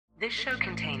This show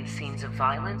contains scenes of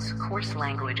violence, coarse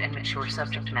language, and mature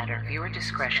subject matter. Viewer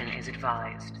discretion is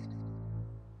advised.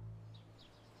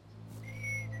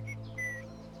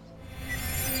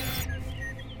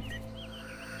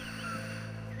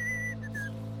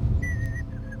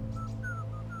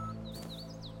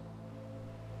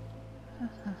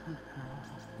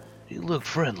 He looked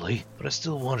friendly, but I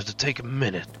still wanted to take a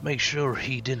minute, make sure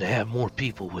he didn't have more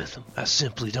people with him. I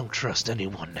simply don't trust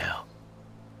anyone now.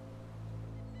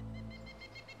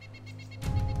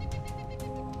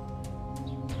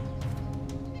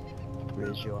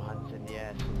 Raise your hands in the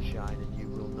air, sunshine, and you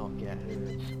will not get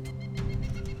hurt.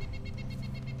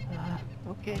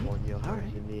 Okay. I want your All hands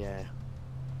right. in the air.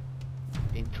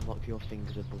 Interlock your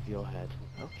fingers above your head.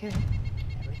 Okay.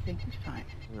 Everything is fine.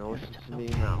 Now listen to me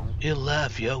Okay. now. In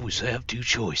life, you always have two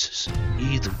choices. You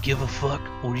either give a fuck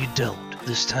or you don't.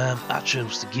 This time, I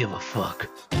chose to give a fuck.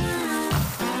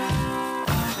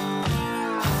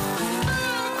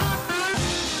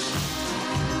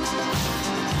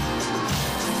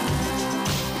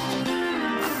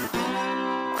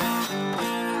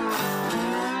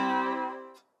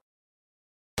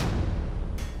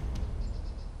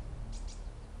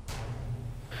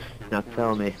 Now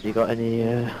tell me, you got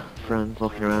any friends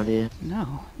walking around here?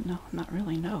 No, not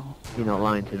really, no. You're not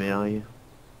lying to me, are you?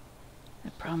 I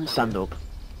promise. Stand up.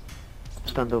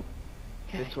 Stand up.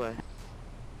 Okay. This way.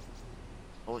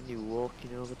 I want you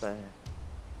walking over there.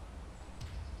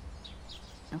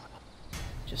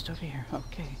 Just over here.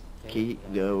 Okay.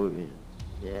 Keep going.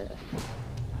 Yes. All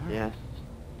right. Yes.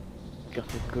 Got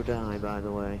a good eye, by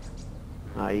the way.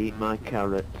 I eat my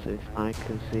carrots. If I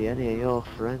can see any of your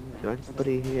friends or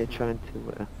anybody here trying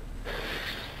to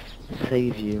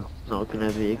save you, not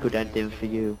gonna be a good ending for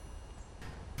you.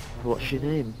 What's your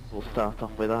name? We'll start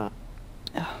off with that.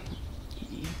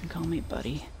 You can call me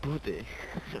Buddy. Buddy?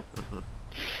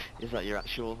 Is that your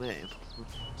actual name?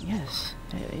 Yes,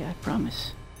 I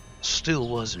promise. Still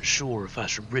wasn't sure if I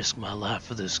should risk my life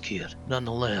for this kid.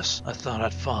 Nonetheless, I thought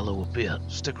I'd follow a bit.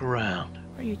 Stick around.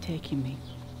 Where are you taking me?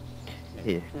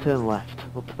 Here, turn left,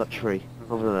 up to that tree,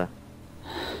 over there.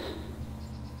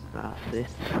 That's it.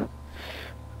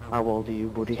 How old are you,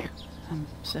 buddy? I'm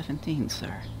 17,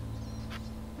 sir.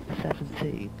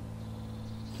 17?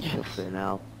 Yes. Shuffling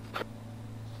out.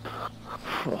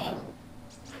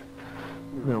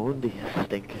 No wonder you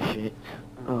stink of shit.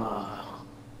 Oh,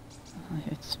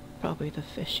 It's probably the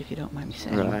fish, if you don't mind me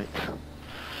saying. right.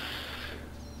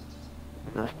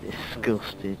 That's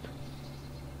disgusting.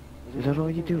 Is that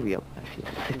all you do with your life? You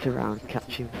sit around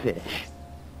catching fish?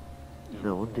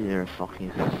 No wonder you're a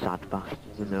fucking sad bastard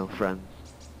with no friends.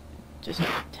 Just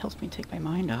helps me take my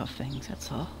mind off things,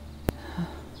 that's all.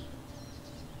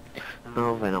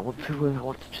 Now then, I want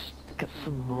to just get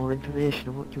some more information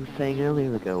on what you were saying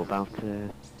earlier ago about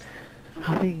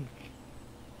having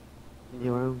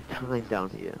your own time down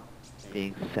here,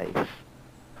 being safe.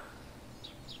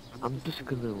 I'm just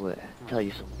gonna tell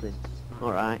you something,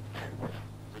 alright?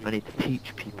 I need to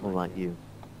teach people like you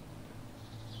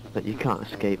that you can't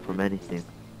escape from anything,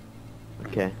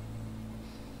 okay?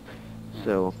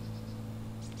 So,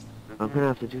 I'm gonna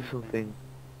have to do something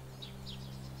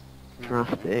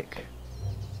drastic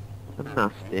and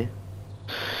nasty.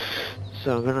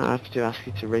 So I'm gonna have to ask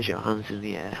you to raise your hands in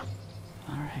the air.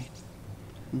 Alright.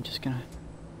 I'm just gonna...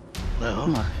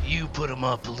 Well, you put him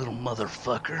up, little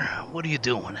motherfucker. What are you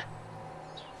doing?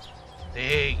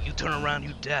 Hey, you turn around, you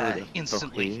Who die the fuck are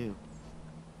instantly. you?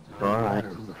 Alright.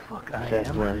 Who the fuck I Says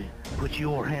am? what? Put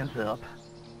your hands up.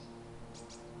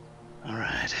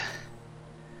 Alright.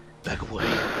 Back away.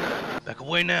 Back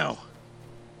away now.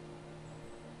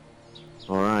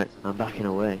 Alright, I'm backing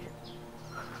away.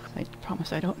 I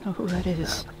promise I don't know who that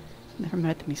is. Never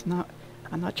met him, he's not...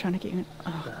 I'm not trying to get you...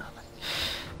 Oh,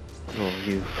 Oh,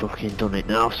 you fucking done it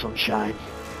now, sunshine.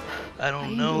 I don't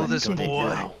I know ain't this done it boy.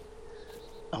 now.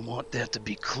 I want that to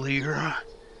be clear.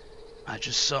 I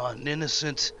just saw an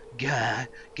innocent guy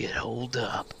get holed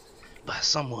up by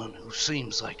someone who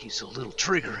seems like he's a little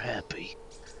trigger happy.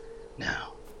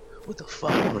 Now, what the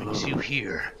fuck brings you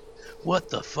here? What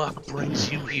the fuck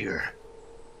brings you here?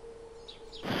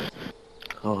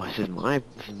 Oh, this is my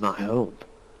home.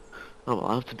 I'm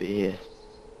allowed to be here.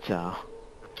 So,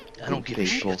 I don't give a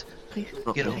people. shit. please,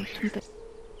 not Get me. over here.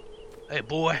 Hey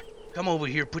boy, come over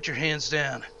here, put your hands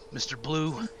down. Mr.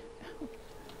 Blue,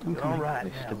 I'm All coming. right,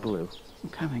 Mr. now. Blue. I'm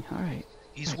coming, alright.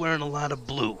 he's wearing a lot of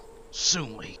blue. Sue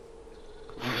me.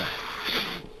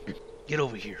 Get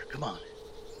over here, come on.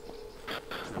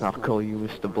 I'll call you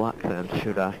Mr. Black then,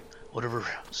 should I? Whatever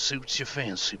suits your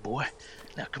fancy, boy.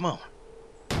 Now, come on.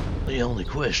 The only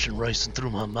question racing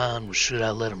through my mind was should I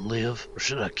let him live or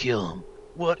should I kill him?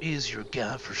 What is your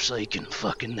godforsaken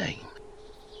fucking name?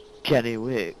 Kenny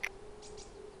Wick.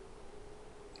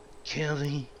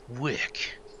 Kelly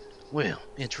Wick. Well,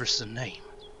 interesting name.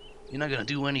 You're not gonna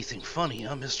do anything funny,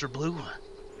 huh, Mr. Blue?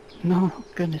 No,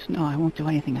 goodness, no, I won't do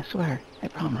anything, I swear. I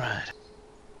promise. Alright.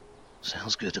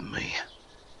 Sounds good to me.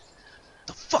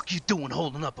 The fuck you doing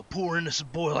holding up a poor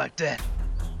innocent boy like that?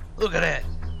 Look at that.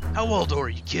 How old are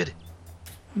you, kid?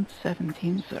 I'm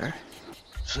 17, sir.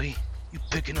 See? You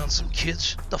picking on some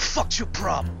kids? The fuck's your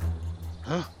problem?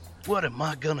 Huh? What am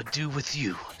I gonna do with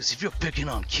you? Because if you're picking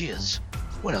on kids,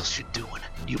 what else you doing?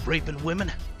 You raping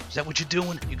women? Is that what you're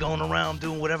doing? You going around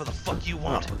doing whatever the fuck you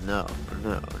want? Oh, no.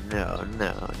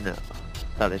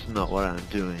 That is not what I'm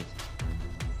doing.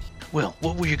 Well,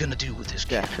 what were you gonna do with this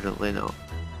kid? Definitely not.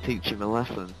 Teach him a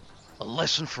lesson. A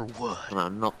lesson for what? And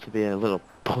I'm not to be a little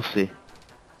pussy.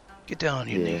 Get down on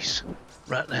your Yeah. knees.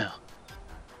 Right now.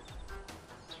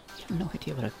 You have no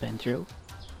idea what I've been through.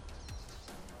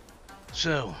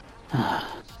 So,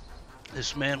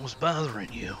 this man was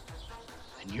bothering you.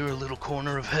 And you're a little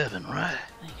corner of heaven, right?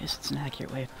 I guess it's an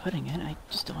accurate way of putting it. I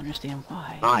just don't understand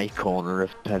why. My corner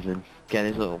of heaven. Get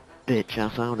his little bitch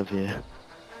ass out of here.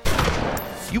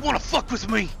 You wanna fuck with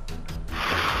me?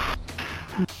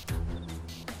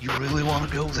 You really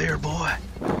wanna go there, boy?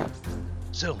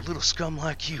 So, little scum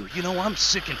like you, I'm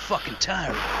sick and fucking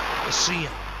tired of seeing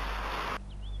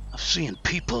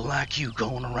people like you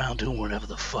going around doing whatever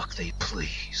the fuck they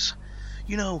please.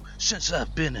 Since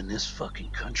I've been in this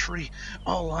fucking country,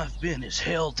 all I've been is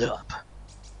held up.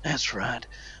 That's right,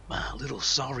 by little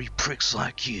sorry pricks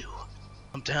like you.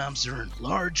 Sometimes they're in a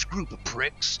large group of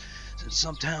pricks, and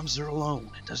sometimes they're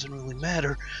alone. It doesn't really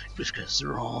matter, because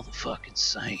they're all the fucking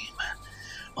same.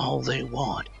 All they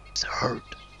want is to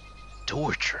hurt,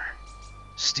 torture,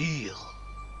 steal,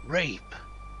 rape,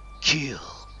 kill.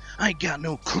 I ain't got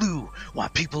no clue why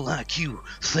people like you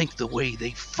think the way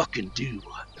they fucking do.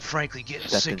 Frankly, getting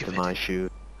Step sick into of it. my shoes.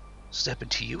 Step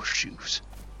into your shoes.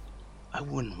 I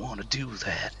wouldn't want to do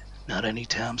that. Not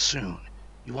anytime soon.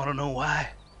 You want to know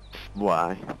why?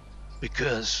 Why?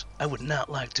 Because I would not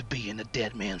like to be in a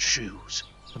dead man's shoes.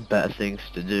 Better things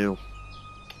to do.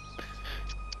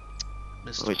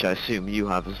 Mr. Which I assume you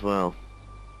have as well.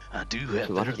 I do have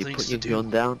So why better don't you things put to your do. gun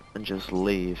down and just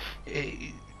leave?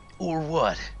 Or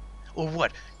what? Or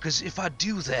what? Because if I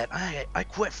do that, I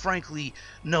quite frankly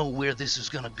know where this is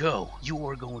going to go. You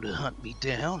are going to hunt me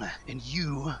down, and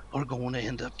you are going to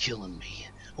end up killing me.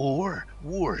 Or,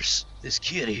 worse, this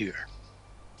kid here.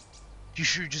 You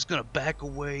sure just going to back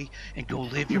away and go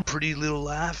live your pretty little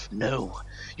life? No.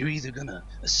 You're either going to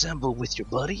assemble with your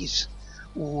buddies,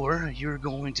 or you're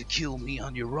going to kill me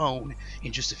on your own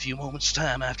in just a few moments'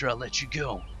 time after I let you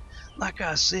go. Like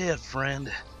I said, friend,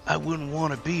 I wouldn't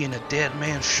want to be in a dead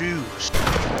man's shoes.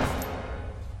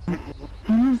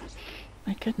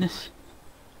 My goodness.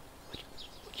 What'd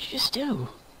you just do?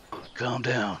 Calm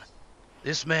down.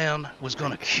 This man was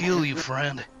gonna kill you,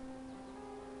 friend.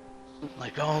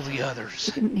 Like all the He others.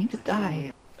 didn't need to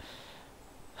die.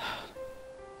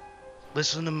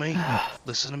 Listen to me.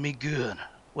 Listen to me good.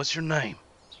 What's your name?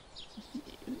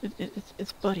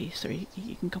 It's Buddy, sir.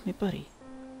 You can call me Buddy.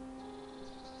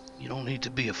 You don't need to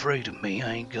be afraid of me.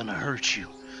 I ain't gonna hurt you.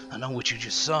 I know what you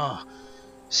just saw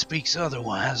speaks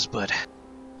otherwise, but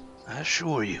I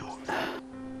assure you,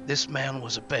 this man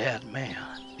was a bad man.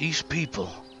 These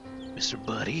people, Mr.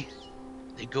 Buddy,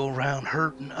 they go around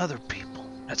hurting other people.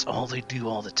 That's all they do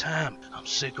all the time. I'm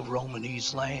sick of roaming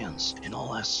these lands, and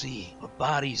all I see are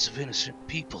bodies of innocent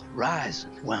people rising,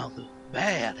 while the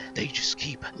bad, they just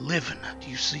keep living. Do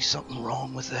you see something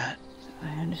wrong with that? I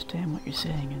understand what you're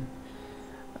saying, and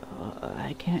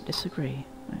I can't disagree.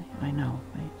 I know.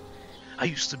 I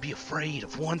used to be afraid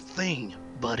of one thing,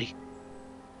 buddy.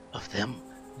 Of them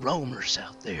roamers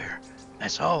out there.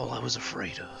 That's all I was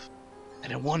afraid of.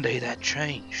 And then one day that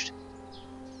changed.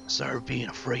 I started being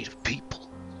afraid of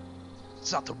people.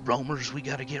 It's not the roamers we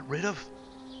gotta get rid of.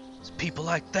 It's people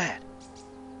like that.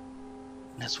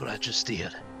 And that's what I just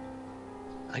did.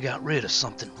 I got rid of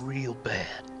something real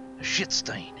bad. A shit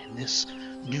stain in this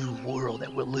new world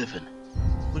that we're living.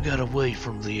 We got away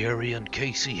from the area in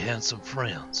case he had some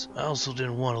friends. I also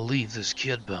didn't want to leave this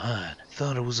kid behind.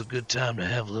 Thought it was a good time to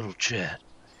have a little chat.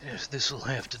 If this'll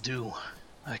have to do,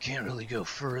 I can't really go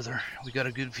further. We got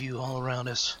a good view all around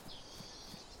us.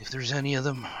 If there's any of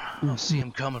them, I'll see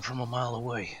them coming from a mile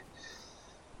away.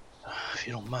 If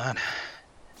you don't mind,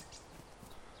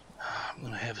 I'm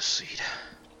gonna have a seat.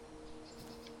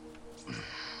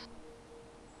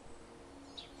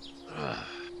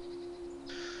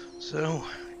 So,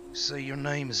 you say your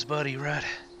name is Buddy, right?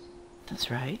 That's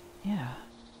right. Yeah.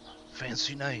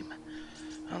 Fancy name.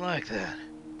 I like that.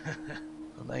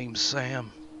 My name's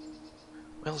Sam.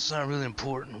 Well, it's not really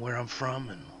important where I'm from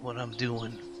and what I'm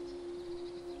doing.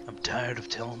 I'm tired of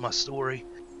telling my story.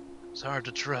 It's hard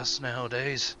to trust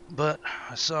nowadays. But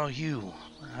I saw you.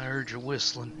 I heard you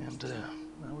whistling, and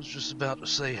I was just about to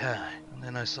say hi. And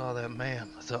then I saw that man.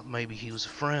 I thought maybe he was a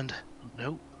friend.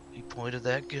 Nope. He pointed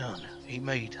that gun. He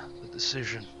made the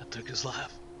decision that took his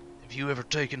life. Have you ever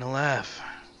taken a life?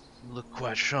 You look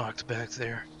quite shocked back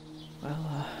there.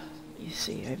 Well, you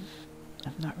see,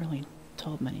 I've not really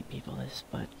told many people this,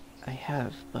 but I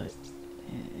have, but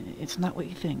it's not what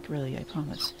you think, really, I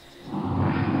promise. I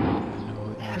know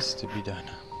what needs to be done.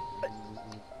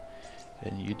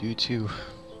 And you do too.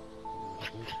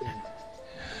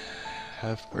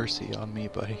 Have mercy on me,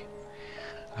 buddy.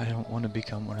 I don't want to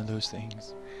become one of those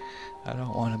things. I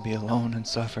don't want to be alone and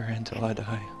suffer until I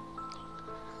die.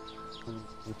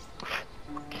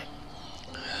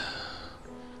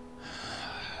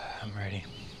 I'm ready.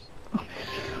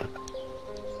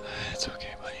 It's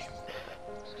okay, buddy.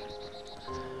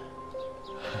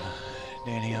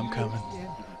 Danny, I'm coming.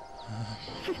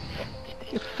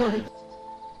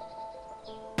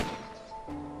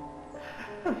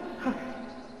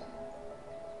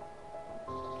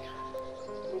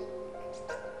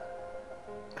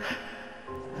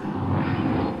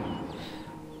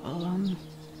 Well,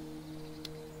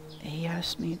 he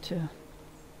asked me to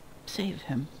save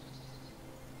him,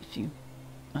 if you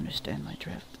understand my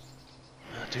drift.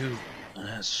 I do.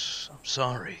 I'm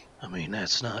sorry. I mean,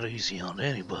 that's not easy on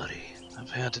anybody. I've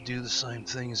had to do the same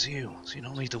thing as you, so you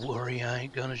don't need to worry. I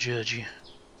ain't gonna judge you.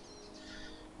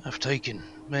 I've taken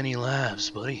many lives,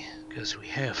 buddy, because we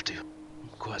have to. I'm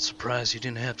quite surprised you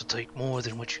didn't have to take more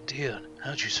than what you did.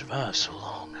 How'd you survive so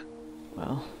long?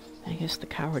 Well, I guess the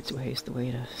coward's way is the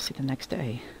way to see the next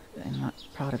day. I'm not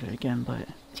proud of it again, but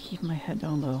keeping my head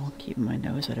down low, keeping my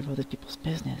nose out of other people's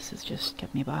business has just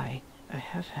kept me by. I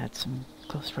have had some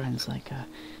close friends like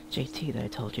JT that I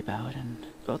told you about, and,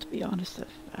 well, to be honest,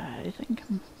 I think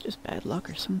I'm just bad luck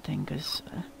or something, because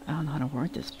I don't know how to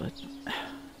word this, but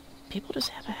people just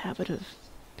have a habit of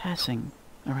passing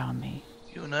around me.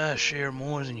 You and I share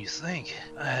more than you think.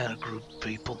 I had a group of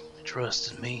people who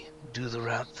trusted me, do the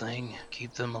right thing,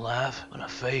 keep them alive, but I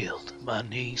failed. My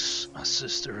niece, my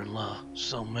sister-in-law,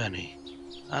 so many.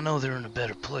 I know they're in a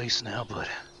better place now, but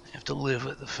I have to live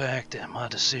with the fact that my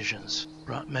decisions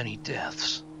brought many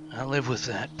deaths. I live with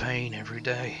that pain every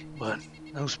day, but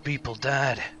those people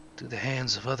died through the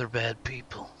hands of other bad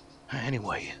people.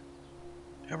 Anyway,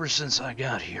 ever since I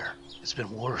got here, it's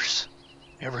been worse.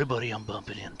 Everybody I'm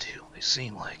bumping into, they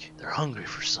seem like they're hungry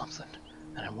for something.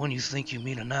 And when you think you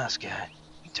meet a nice guy,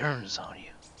 he turns on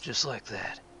you, just like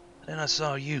that. Then I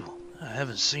saw you. I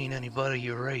haven't seen anybody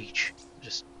your age,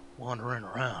 just wandering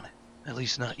around. At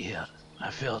least not yet. I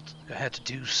felt like I had to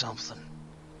do something.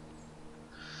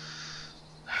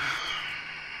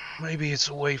 Maybe it's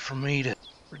a way for me to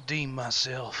redeem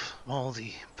myself from all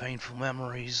the painful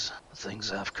memories, the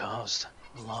things I've caused,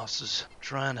 the losses,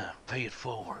 trying to pay it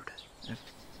forward. I've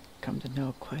come to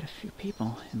know quite a few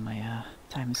people in my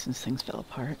time since things fell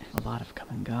apart. A lot have come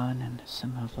and gone, and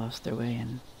some have lost their way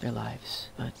in their lives.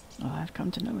 But, well, I've come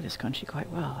to know this country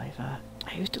quite well.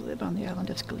 I used to live on the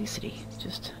island of Scalicity,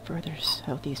 just further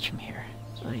southeast from here.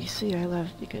 Well, you see, I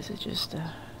left because it just,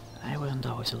 I wasn't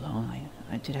always alone.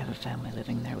 I did have a family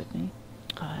living there with me.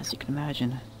 As you can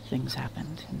imagine, things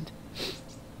happened, and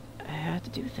I had to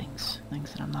do things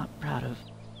that I'm not proud of.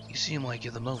 You seem like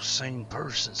you're the most sane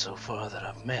person so far that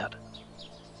I've met.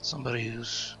 Somebody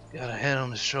who's got a head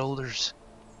on his shoulders,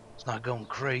 is not going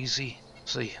crazy.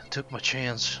 See, I took my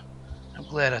chance. I'm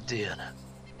glad I did.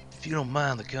 If you don't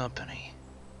mind the company,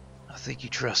 I think you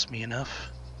trust me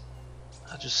enough.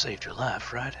 I just saved your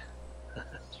life, right?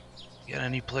 Got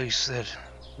any place that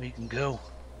we can go?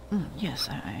 Yes,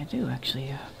 I do,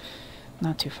 actually.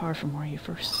 Not too far from where you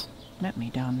first met me,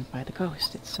 down by the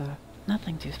coast. It's,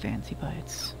 nothing too fancy, but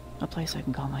it's a place I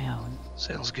can call my own.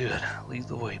 Sounds good. Lead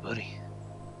the way, buddy.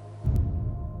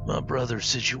 My brother's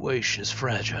situation is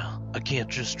fragile. I can't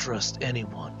just trust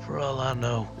anyone. For all I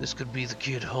know, this could be the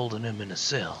kid holding him in a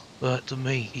cell. But to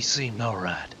me, he seemed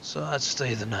alright, so I'd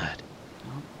stay the night.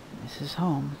 Well, this is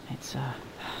home. It's, I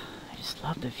just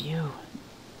love the view.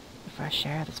 The fresh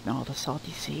air, the smell of the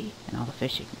salty sea, and all the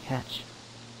fish you can catch.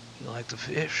 You like to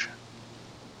fish?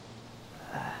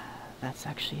 That's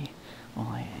actually,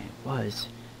 well, it was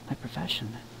my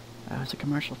profession. I was a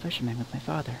commercial fisherman with my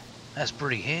father. That's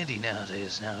pretty handy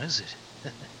nowadays now, is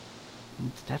it?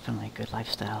 It's definitely a good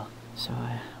lifestyle. So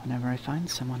whenever I find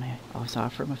someone, I always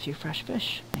offer them a few fresh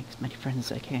fish. Make as many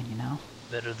friends as I can, you know?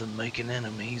 Better than making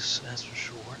enemies, that's for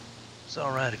sure. It's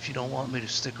alright if you don't want me to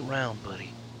stick around,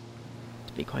 buddy.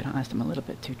 To be quite honest, I'm a little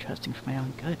bit too trusting for my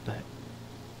own good, but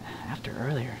after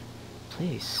earlier,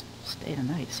 please, stay the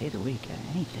night, stay the week,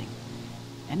 anything.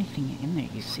 Anything in there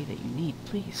you see that you need,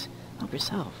 please, help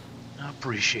yourself. I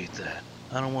appreciate that.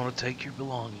 I don't want to take your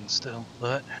belongings still,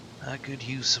 but I could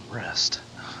use some rest.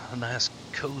 A nice,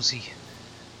 cozy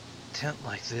tent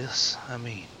like this, I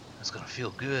mean, it's gonna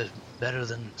feel good, better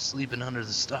than sleeping under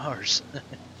the stars.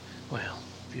 Well,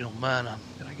 if you don't mind, I'm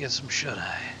gonna get some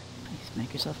shut-eye. Please,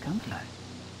 make yourself comfy.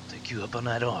 I'll take you up on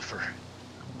that offer.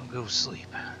 I'm gonna go sleep.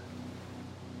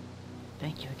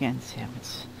 Thank you again, Sam.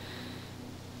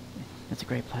 It's a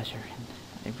great pleasure,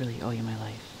 and I really owe you my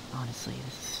life. Honestly,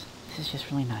 this is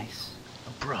just really nice.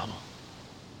 No problem.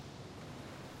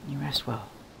 You rest well.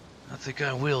 I think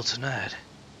I will tonight,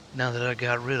 now that I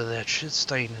got rid of that shit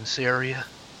stain in this area.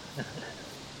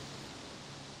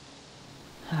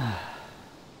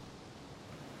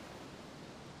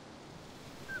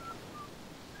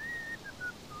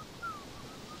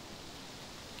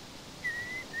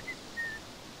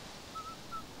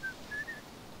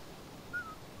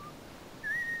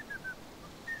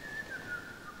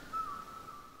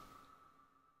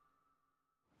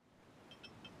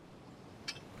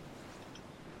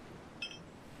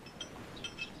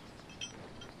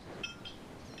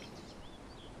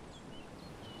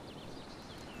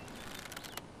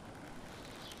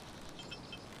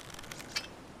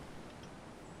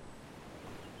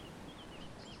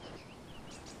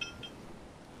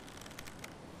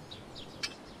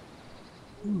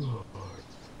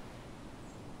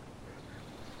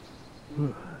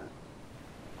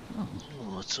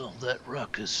 What's all that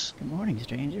ruckus? Good morning,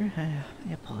 stranger. I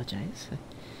apologize.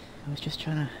 I was just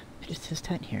trying to pitch his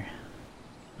tent here.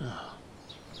 Oh,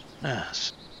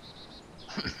 nice.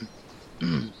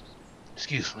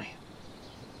 Excuse me.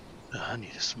 I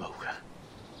need a smoke.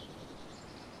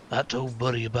 I told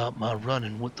Buddy about my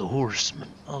running with the horsemen.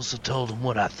 I also told him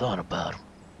what I thought about him.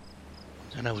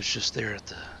 And I was just there at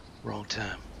the wrong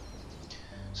time.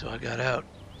 So I got out.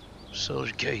 So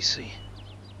did Casey.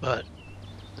 But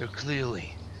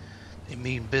they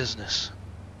mean business.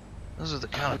 Those are the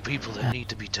kind of people that need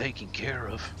to be taken care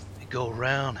of. They go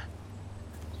around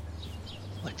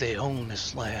like they own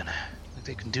this land, like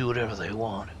they can do whatever they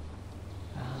want.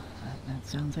 Well, that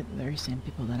sounds like the very same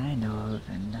people that I know of,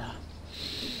 and I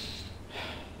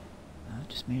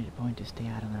just made it a point to stay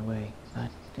out of their way.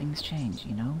 But things change,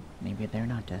 you know? Maybe they're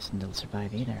not destined to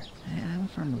survive either. I'm a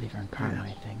firm believer in karma,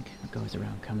 I think. What goes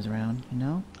around comes around, you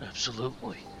know?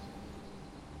 Absolutely.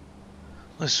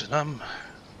 Listen, I'm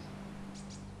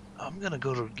gonna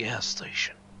go to a gas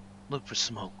station. Look for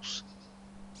smokes.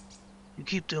 You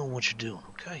keep doing what you're doing,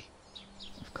 okay?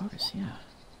 Of course, yeah.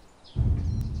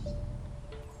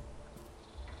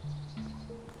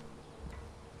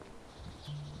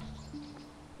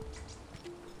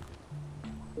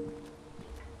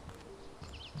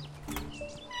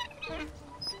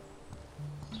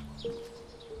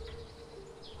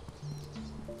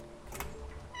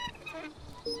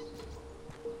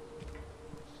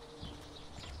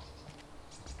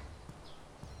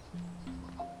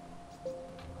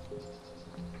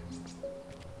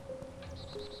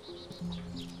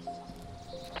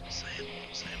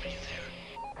 Sam, are you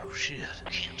there? Oh shit.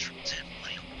 You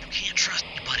can't trust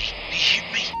me, buddy. You hear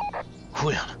me?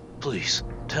 Quinn, please,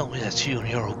 tell me that's you and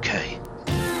you're okay.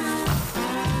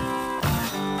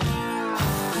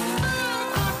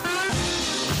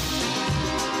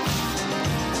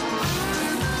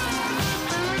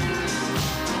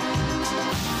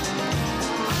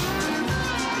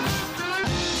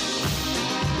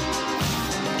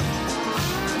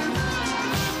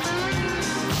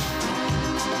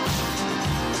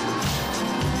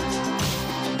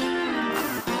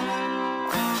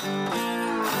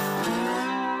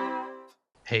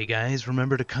 Hey guys,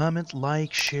 remember to comment,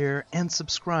 like, share, and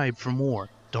subscribe for more.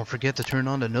 Don't forget to turn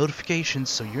on the notifications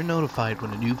so you're notified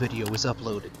when a new video is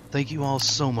uploaded. Thank you all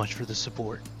so much for the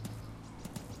support.